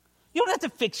 You don't have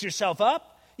to fix yourself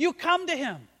up. You come to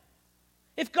him.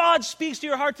 If God speaks to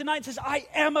your heart tonight and says, I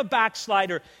am a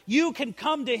backslider, you can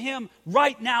come to him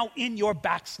right now in your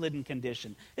backslidden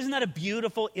condition. Isn't that a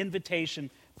beautiful invitation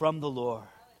from the Lord?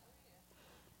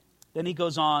 Then he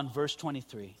goes on, verse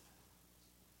 23.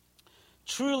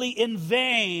 Truly in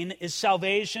vain is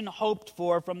salvation hoped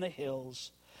for from the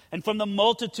hills. and from the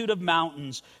multitude of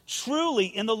mountains. Truly,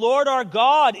 in the Lord our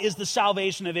God is the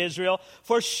salvation of Israel.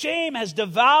 For shame has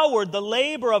devoured the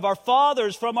labor of our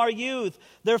fathers from our youth,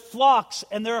 their flocks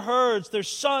and their herds, their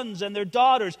sons and their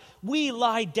daughters. We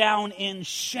lie down in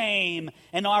shame,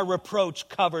 and our reproach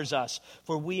covers us.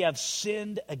 For we have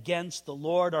sinned against the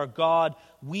Lord our God,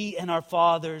 we and our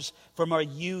fathers, from our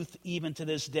youth even to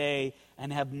this day,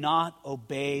 and have not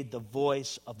obeyed the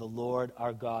voice of the Lord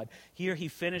our God. Here he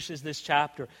finishes this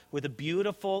chapter with a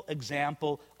beautiful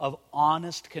example of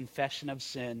honest confession of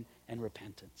sin and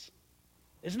repentance.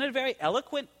 Isn't it a very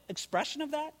eloquent expression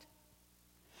of that?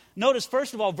 Notice,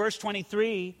 first of all, verse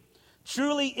 23,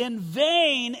 truly in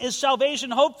vain is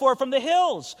salvation hoped for from the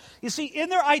hills. You see, in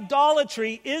their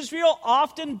idolatry, Israel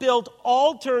often built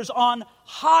altars on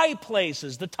high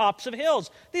places, the tops of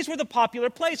hills. These were the popular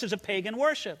places of pagan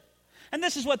worship. And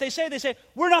this is what they say. They say,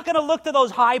 we're not going to look to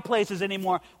those high places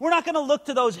anymore. We're not going to look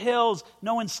to those hills.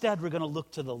 No, instead, we're going to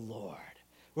look to the Lord.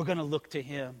 We're going to look to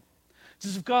him. It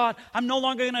says, God, I'm no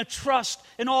longer going to trust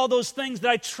in all those things that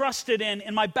I trusted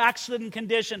in my backslidden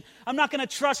condition. I'm not going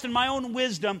to trust in my own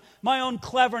wisdom, my own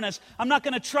cleverness. I'm not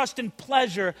going to trust in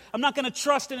pleasure. I'm not going to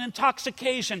trust in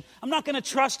intoxication. I'm not going to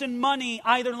trust in money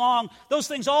either long. Those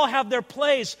things all have their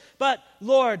place. But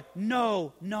Lord,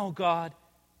 no, God.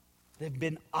 They've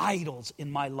been idols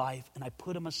in my life, and I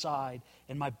put them aside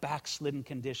in my backslidden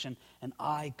condition, and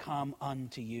I come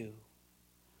unto you.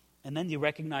 And then you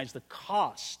recognize the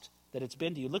cost that it's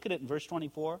been to you. Look at it in verse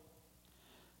 24.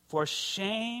 For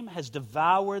shame has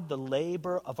devoured the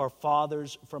labor of our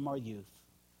fathers from our youth.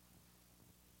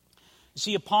 You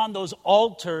see, upon those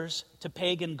altars to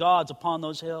pagan gods, upon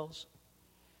those hills,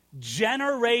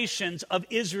 generations of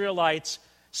Israelites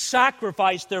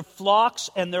sacrificed their flocks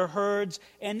and their herds,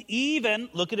 and even,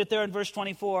 look at it there in verse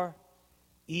 24,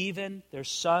 even their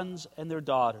sons and their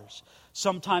daughters.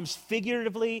 Sometimes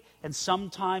figuratively and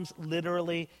sometimes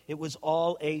literally, it was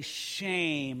all a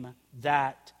shame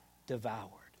that devoured.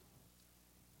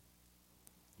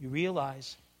 You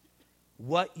realize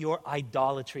what your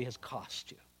idolatry has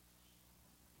cost you.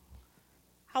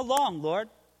 How long, Lord?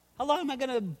 How long am I going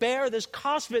to bear this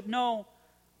cost of it? No,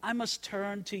 I must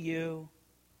turn to you.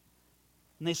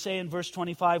 And they say in verse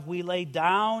 25, we lay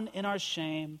down in our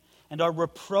shame, and our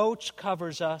reproach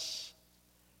covers us.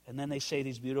 And then they say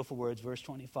these beautiful words, verse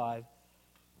 25,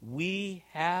 we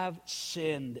have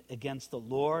sinned against the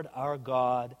Lord our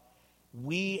God,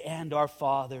 we and our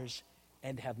fathers,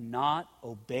 and have not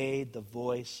obeyed the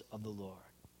voice of the Lord.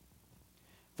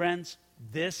 Friends,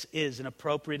 this is an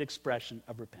appropriate expression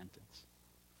of repentance.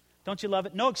 Don't you love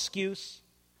it? No excuse,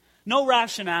 no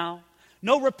rationale.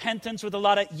 No repentance with a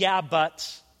lot of yeah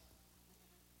buts.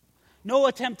 No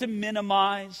attempt to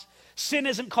minimize. Sin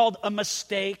isn't called a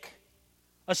mistake,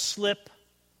 a slip,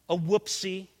 a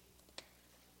whoopsie.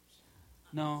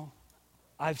 No,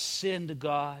 I've sinned,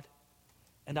 God,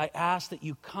 and I ask that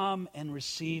you come and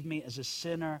receive me as a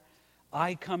sinner.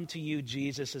 I come to you,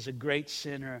 Jesus, as a great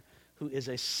sinner who is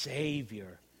a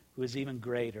Savior, who is even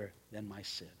greater than my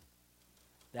sin.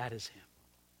 That is him.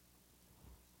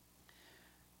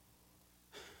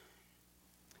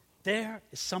 There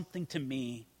is something to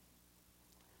me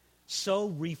so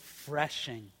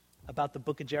refreshing about the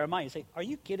book of Jeremiah. You say, are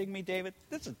you kidding me, David?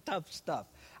 This is tough stuff.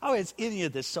 How is any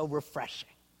of this so refreshing?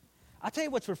 I'll tell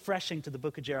you what's refreshing to the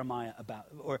book of Jeremiah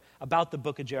about the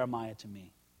book of Jeremiah to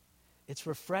me. It's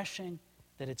refreshing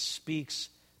that it speaks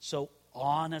so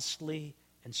honestly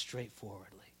and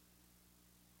straightforwardly.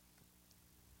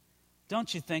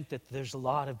 Don't you think that there's a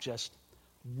lot of just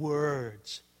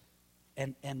words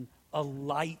and a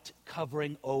light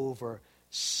covering over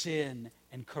sin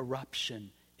and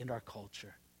corruption in our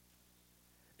culture?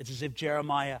 It's as if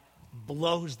Jeremiah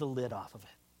blows the lid off of it.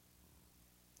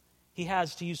 He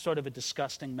has, to use sort of a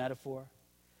disgusting metaphor,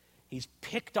 he's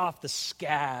picked off the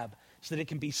scab so that it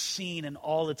can be seen in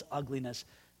all its ugliness,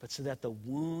 but so that the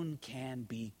wound can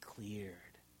be cleared.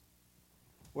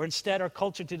 Where instead our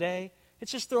culture today,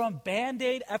 it's just throwing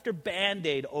Band-Aid after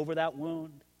Band-Aid over that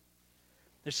wound.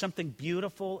 There's something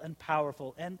beautiful and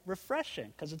powerful and refreshing,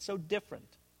 because it's so different,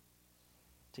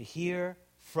 to hear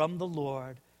from the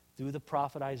Lord through the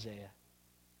prophet Isaiah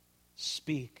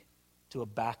speak to a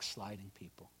backsliding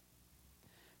people.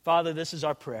 Father, this is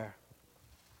our prayer.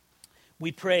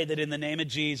 We pray that in the name of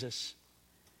Jesus,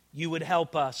 you would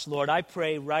help us. Lord, I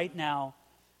pray right now,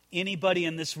 anybody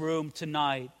in this room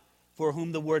tonight for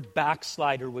whom the word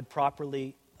backslider would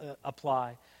properly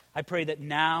apply, I pray that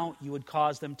now you would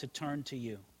cause them to turn to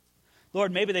you.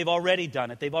 Lord, maybe they've already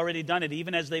done it. They've already done it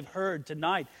even as they've heard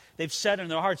tonight. They've said in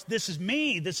their hearts, this is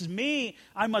me,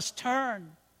 I must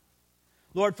turn.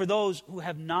 Lord, for those who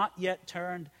have not yet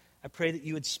turned, I pray that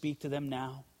you would speak to them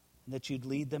now and that you'd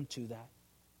lead them to that.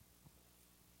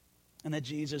 And that,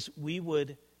 Jesus, we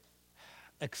would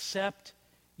accept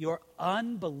your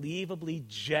unbelievably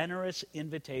generous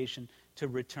invitation to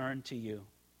return to you.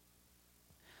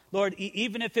 Lord,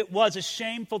 even if it was a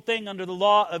shameful thing under the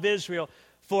law of Israel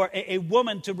for a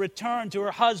woman to return to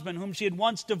her husband whom she had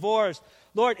once divorced,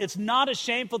 Lord, it's not a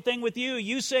shameful thing with you.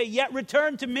 You say, yet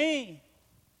return to me.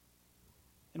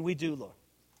 And we do, Lord.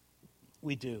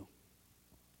 We do.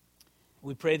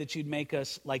 We pray that you'd make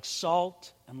us like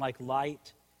salt and like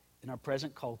light in our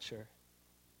present culture.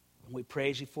 And we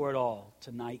praise you for it all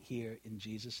tonight here in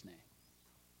Jesus' name.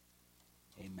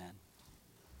 Amen.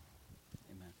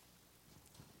 Amen.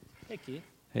 Hey, Keith.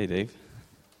 Hey, Dave.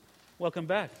 Welcome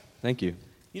back. Thank you.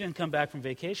 You didn't come back from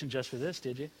vacation just for this,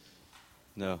 did you?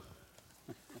 No.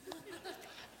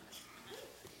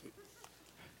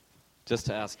 Just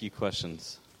to ask you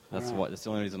questions. That's All right. That's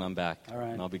the only reason I'm back. All right.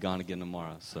 And I'll be gone again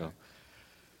tomorrow. So, All right.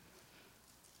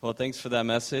 Well, thanks for that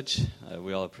message.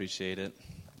 We all appreciate it,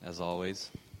 as always.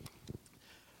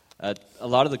 A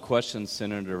lot of the questions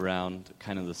centered around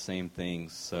kind of the same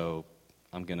things, so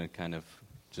I'm going to kind of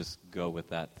just go with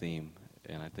that theme,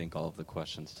 and I think all of the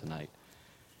questions tonight.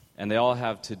 And they all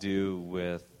have to do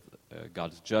with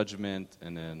God's judgment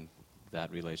and then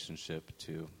that relationship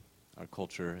to our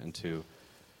culture and to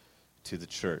the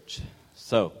church.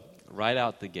 So, right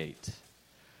out the gate,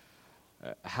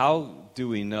 how do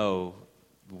we know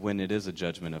when it is a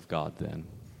judgment of God then?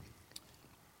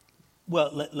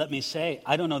 Well, let me say,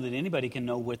 I don't know that anybody can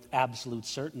know with absolute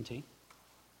certainty.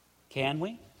 Can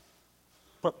we?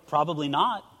 Probably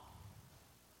not.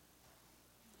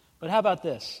 But how about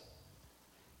this?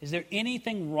 Is there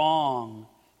anything wrong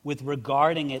with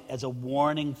regarding it as a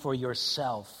warning for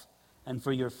yourself and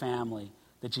for your family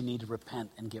that you need to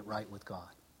repent and get right with God?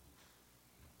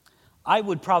 I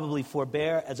would probably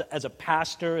forbear as a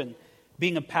pastor, and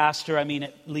being a pastor, I mean,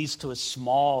 at least to a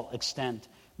small extent,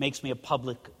 makes me a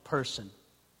public person.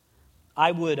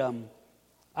 I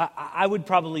would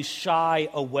probably shy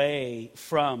away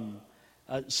from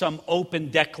some open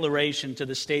declaration to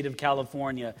the state of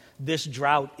California, this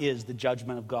drought is the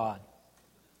judgment of God.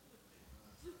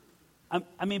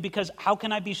 I mean, because how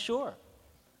can I be sure?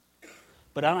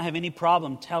 But I don't have any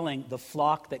problem telling the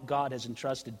flock that God has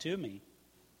entrusted to me,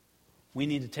 we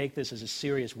need to take this as a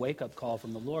serious wake-up call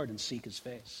from the Lord and seek His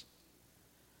face.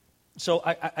 So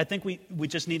I think we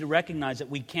just need to recognize that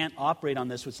we can't operate on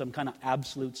this with some kind of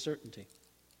absolute certainty.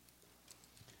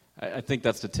 I think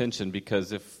that's the tension,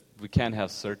 because if we can't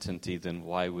have certainty, then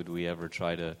why would we ever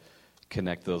try to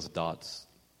connect those dots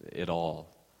at all?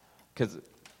 Because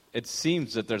it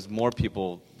seems that there's more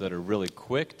people that are really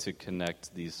quick to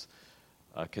connect these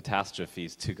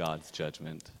catastrophes to God's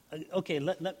judgment. Okay,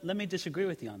 let me disagree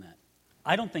with you on that.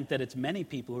 I don't think that it's many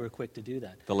people who are quick to do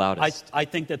that. The loudest. I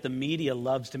think that the media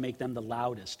loves to make them the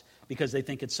loudest because they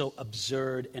think it's so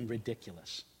absurd and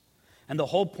ridiculous. And the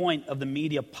whole point of the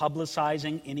media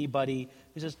publicizing anybody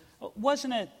who says,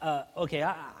 wasn't it, okay,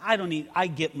 I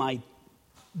get my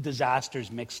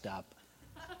disasters mixed up.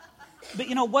 But,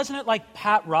 wasn't it like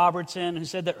Pat Robertson who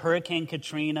said that Hurricane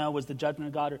Katrina was the judgment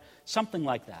of God or something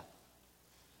like that?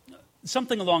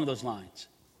 Something along those lines.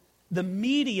 The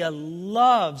media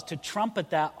loves to trumpet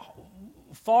that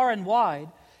far and wide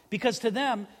because to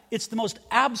them, it's the most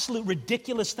absolute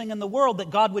ridiculous thing in the world that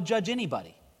God would judge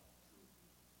anybody.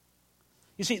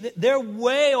 You see, they're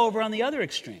way over on the other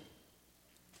extreme.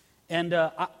 And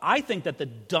I think that the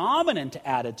dominant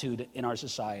attitude in our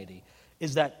society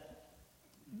is that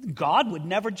God would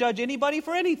never judge anybody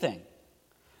for anything.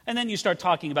 And then you start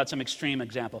talking about some extreme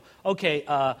example. Okay,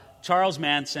 Charles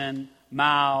Manson,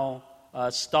 Mao,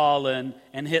 Stalin,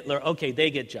 and Hitler, okay,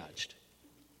 they get judged.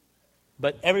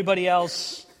 But everybody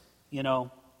else,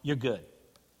 you're good.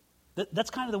 That's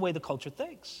kind of the way the culture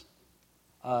thinks.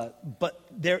 But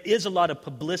there is a lot of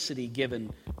publicity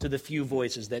given to the few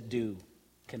voices that do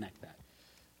connect that.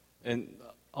 And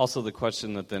also the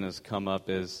question that then has come up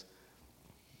is,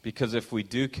 because if we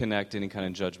do connect any kind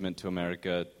of judgment to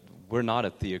America, we're not a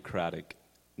theocratic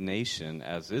nation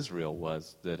as Israel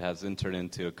was, that has entered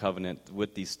into a covenant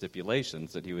with these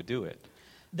stipulations that he would do it.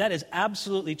 That is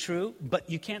absolutely true, but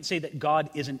you can't say that God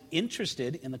isn't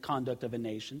interested in the conduct of a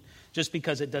nation just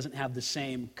because it doesn't have the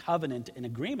same covenant and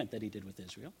agreement that he did with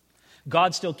Israel.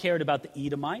 God still cared about the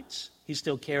Edomites. He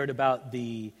still cared about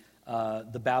the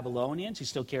Babylonians. He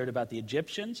still cared about the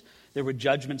Egyptians. There were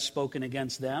judgments spoken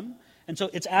against them. And so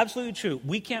it's absolutely true.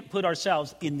 We can't put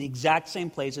ourselves in the exact same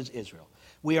place as Israel.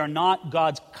 We are not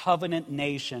God's covenant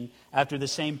nation after the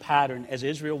same pattern as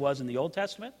Israel was in the Old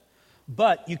Testament.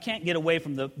 But you can't get away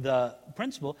from the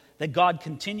principle that God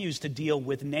continues to deal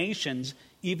with nations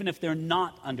even if they're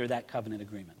not under that covenant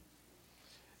agreement.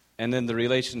 And then the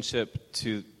relationship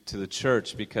to the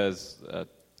church, because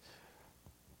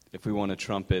if we want to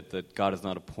trumpet that God has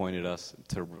not appointed us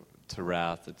to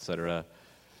wrath, etc.,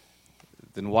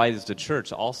 then why is the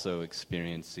church also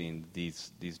experiencing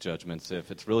these judgments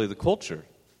if it's really the culture?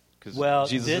 Well,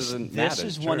 Jesus this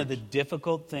is one of the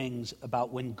difficult things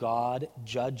about when God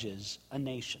judges a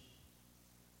nation.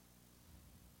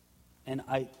 And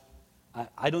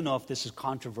I don't know if this is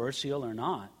controversial or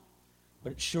not,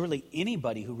 but surely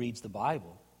anybody who reads the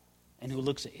Bible and who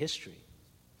looks at history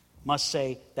must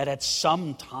say that at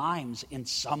some times in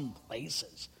some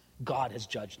places God has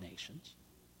judged nations.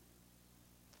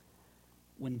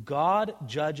 When God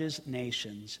judges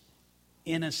nations,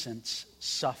 innocents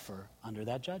suffer under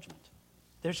that judgment.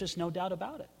 There's just no doubt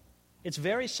about it. It's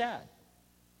very sad.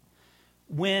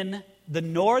 When the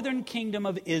northern kingdom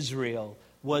of Israel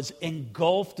was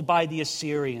engulfed by the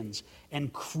Assyrians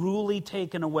and cruelly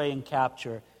taken away in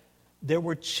capture, there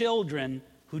were children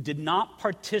who did not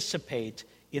participate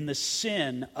in the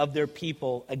sin of their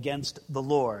people against the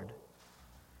Lord,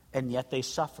 and yet they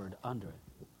suffered under it.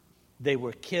 They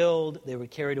were killed, they were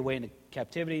carried away into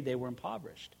captivity, they were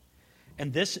impoverished.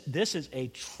 And this is a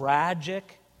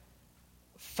tragic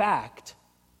fact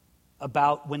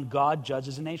about when God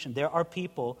judges a nation. There are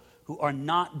people who are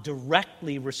not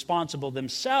directly responsible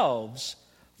themselves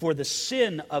for the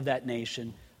sin of that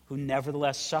nation who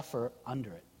nevertheless suffer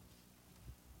under it.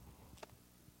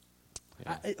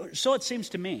 Yeah. So it seems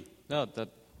to me. No,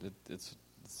 it's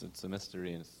a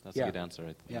mystery, and that's a good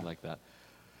answer. I like that.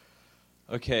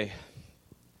 Okay.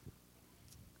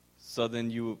 So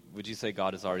then would you say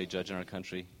God is already judging our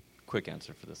country? Quick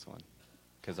answer for this one,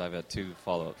 because I've had 2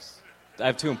 follow-ups. I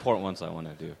have 2 important ones I want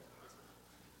to do.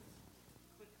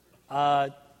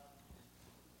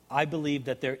 I believe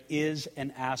that there is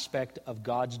an aspect of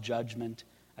God's judgment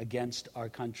against our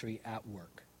country at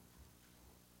work.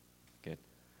 Good.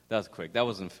 That was quick. That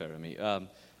wasn't fair to me. No,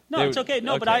 it's okay.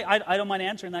 No, okay. But I don't mind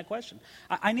answering that question.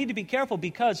 I need to be careful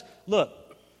because, look,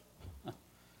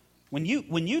 when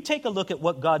you take a look at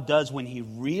what God does when He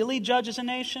really judges a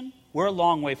nation, we're a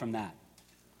long way from that.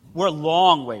 We're a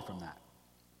long way from that.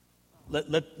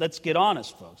 Let's get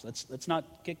honest, folks. Let's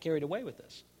not get carried away with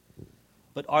this.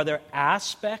 But are there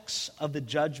aspects of the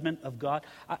judgment of God?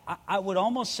 I would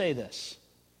almost say this.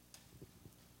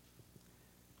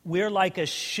 We're like a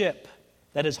ship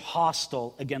that is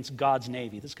hostile against God's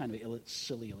navy. This is kind of a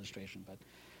silly illustration, but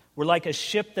we're like a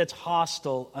ship that's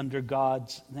hostile under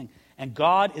God's thing. And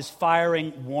God is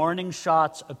firing warning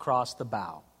shots across the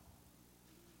bow.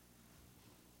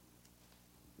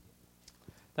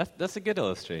 That's a good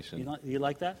illustration. You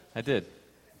like that? I did.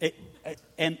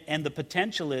 And the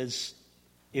potential is,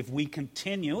 if we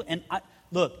continue,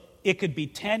 look, it could be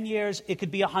 10 years, it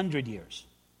could be 100 years.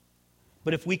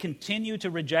 But if we continue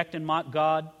to reject and mock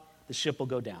God, the ship will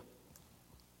go down.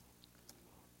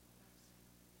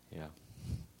 Yeah.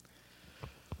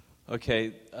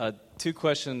 Okay, 2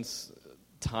 questions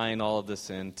tying all of this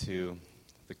into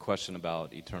the question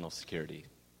about eternal security.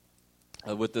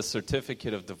 With the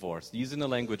certificate of divorce, using the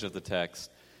language of the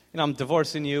text, I'm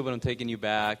divorcing you, but I'm taking you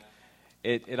back.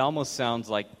 It almost sounds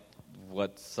like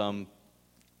what some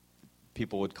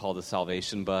people would call the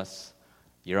salvation bus.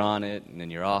 You're on it, and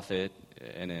then you're off it,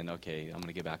 and then, okay, I'm going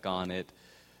to get back on it.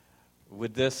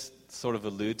 Would this sort of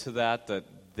allude to that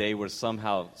they were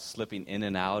somehow slipping in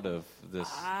and out of this?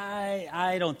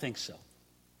 I don't think so.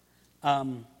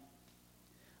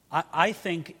 I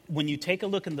think when you take a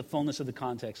look in the fullness of the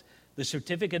context, the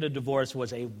certificate of divorce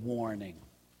was a warning.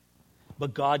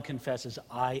 But God confesses,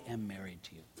 I am married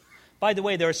to you. By the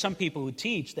way, there are some people who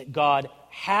teach that God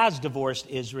has divorced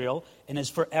Israel and is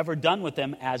forever done with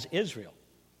them as Israel.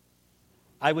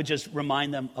 I would just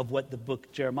remind them of what the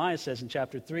book Jeremiah says in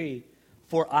chapter 3.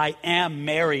 For I am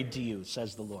married to you,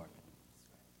 says the Lord.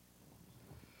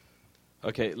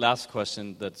 Okay, last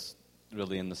question that's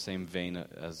really in the same vein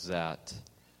as that.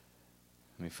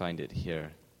 Let me find it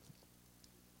here.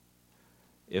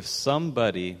 If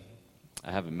somebody,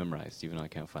 I haven't memorized, even though I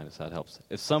can't find it, so that helps.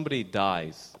 If somebody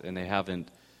dies and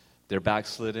they're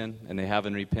backslidden and they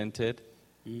haven't repented,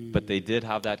 but they did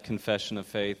have that confession of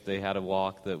faith, they had a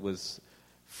walk that was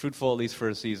fruitful at least for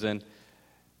a season,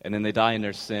 and then they die in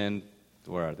their sin,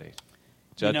 where are they?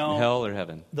 Judgment, hell, or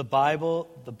heaven? The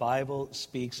Bible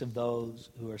speaks of those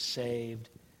who are saved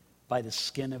by the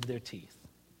skin of their teeth.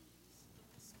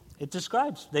 It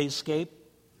describes they escape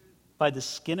by the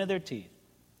skin of their teeth.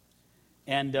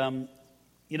 And,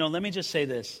 let me just say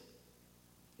this.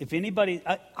 If anybody,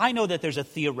 I know that there's a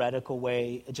theoretical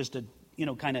way, just a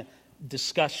kind of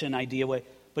discussion idea way.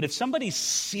 But if somebody's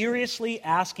seriously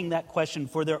asking that question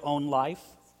for their own life,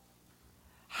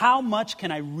 how much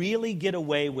can I really get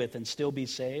away with and still be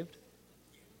saved?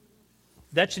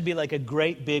 That should be like a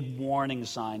great big warning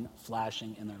sign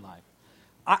flashing in their life.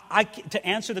 To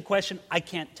answer the question, I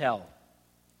can't tell.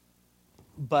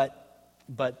 But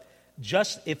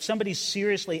just if somebody's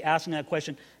seriously asking that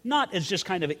question, not as just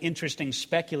kind of an interesting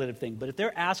speculative thing, but if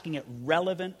they're asking it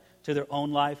relevant to their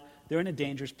own life, they're in a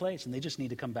dangerous place and they just need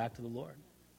to come back to the Lord.